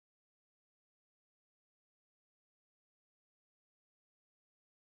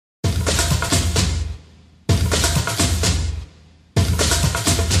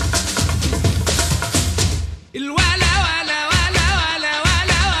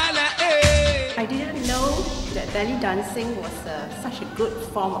belly dancing was such a good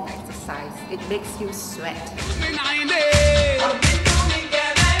form of exercise. It makes you sweat. This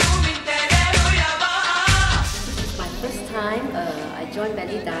is my first time I joined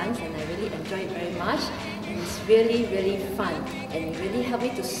belly dance, and I really enjoy it very much. And it's really, really fun, and it really helped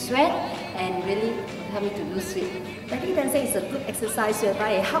me to sweat and really helped me to lose weight. Belly dancing is a good exercise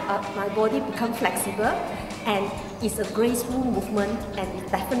whereby it helps my body become flexible, and it's a graceful movement, and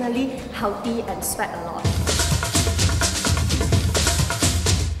it's definitely healthy and sweat a lot.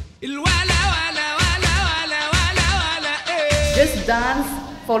 Just dance,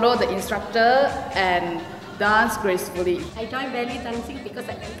 follow the instructor, and dance gracefully. I joined belly dancing because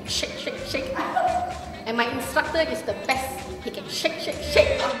I can shake, shake, shake. And my instructor is the best. He can shake, shake,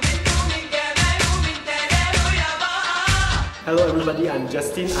 shake. Hello everybody, I'm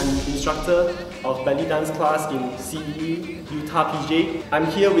Justin. I'm instructor of belly dance class in CE, Utah, PJ. I'm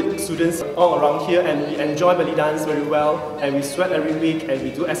here with students all around here, and we enjoy belly dance very well, and we sweat every week, and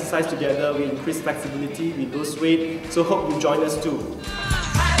we do exercise together, we increase flexibility, we lose weight, so hope you join us too.